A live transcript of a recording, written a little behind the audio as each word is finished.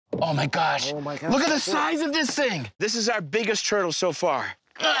Oh my gosh. Oh my gosh. Look at the size of this thing. This is our biggest turtle so far.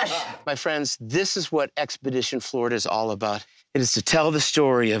 My friends, this is what Expedition Florida is all about. It is to tell the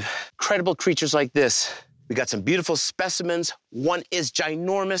story of incredible creatures like this. We got some beautiful specimens. One is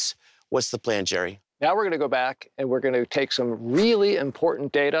ginormous. What's the plan, Jerry? Now we're going to go back and we're going to take some really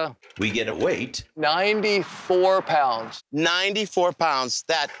important data. We get a weight. 94 pounds. 94 pounds.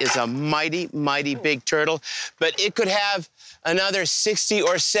 That is a mighty, mighty big turtle, but it could have another 60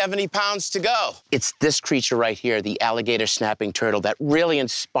 or 70 pounds to go. It's this creature right here, the alligator snapping turtle, that really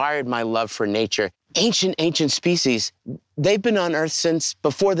inspired my love for nature. Ancient species, they've been on Earth since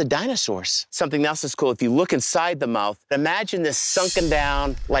before the dinosaurs. Something else is cool, if you look inside the mouth, imagine this sunken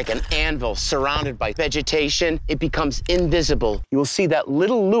down like an anvil surrounded by vegetation. It becomes invisible. You will see that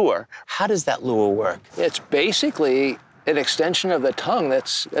little lure. How does that lure work? It's basically an extension of the tongue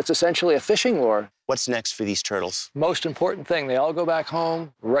that's essentially a fishing lure. What's next for these turtles? Most important thing, they all go back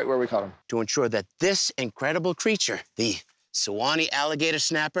home right where we caught them. To ensure that this incredible creature, the Sewanee alligator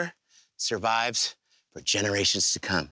snapper, survives for generations to come.